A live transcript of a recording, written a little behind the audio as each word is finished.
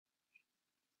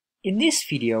In this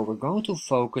video, we're going to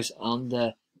focus on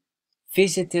the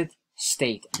visited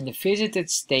state. And the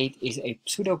visited state is a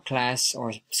pseudo class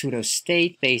or pseudo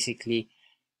state, basically,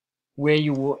 where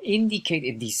you will indicate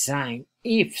a design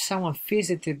if someone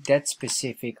visited that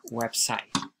specific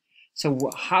website. So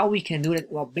how we can do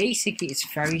that? Well, basically,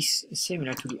 it's very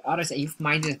similar to the others. You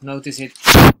might have noticed it.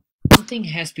 Something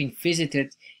has been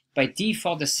visited. By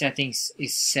default, the settings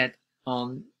is set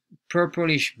on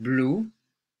purplish blue.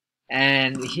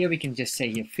 And here we can just say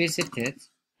here visited,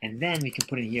 and then we can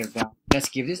put in here, well, let's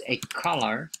give this a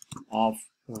color of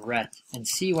red and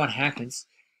see what happens.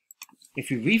 If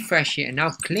we refresh here and now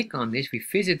click on this, we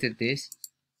visited this,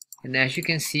 and as you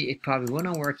can see, it probably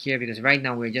won't work here because right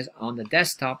now we're just on the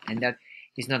desktop and that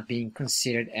is not being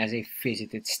considered as a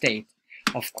visited state.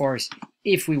 Of course,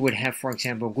 if we would have, for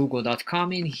example,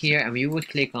 google.com in here and we would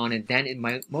click on it, then it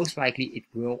might, most likely it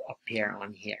will appear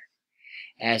on here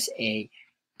as a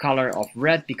color of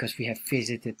red because we have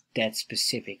visited that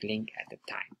specific link at the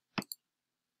time.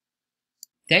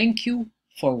 Thank you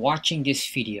for watching this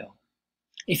video.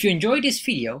 If you enjoyed this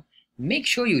video, make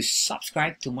sure you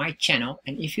subscribe to my channel,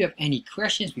 and if you have any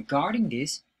questions regarding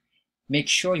this, make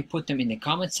sure you put them in the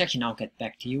comment section. I'll get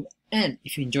back to you. And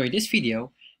if you enjoyed this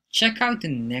video, check out the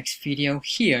next video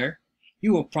here.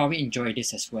 You will probably enjoy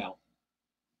this as well.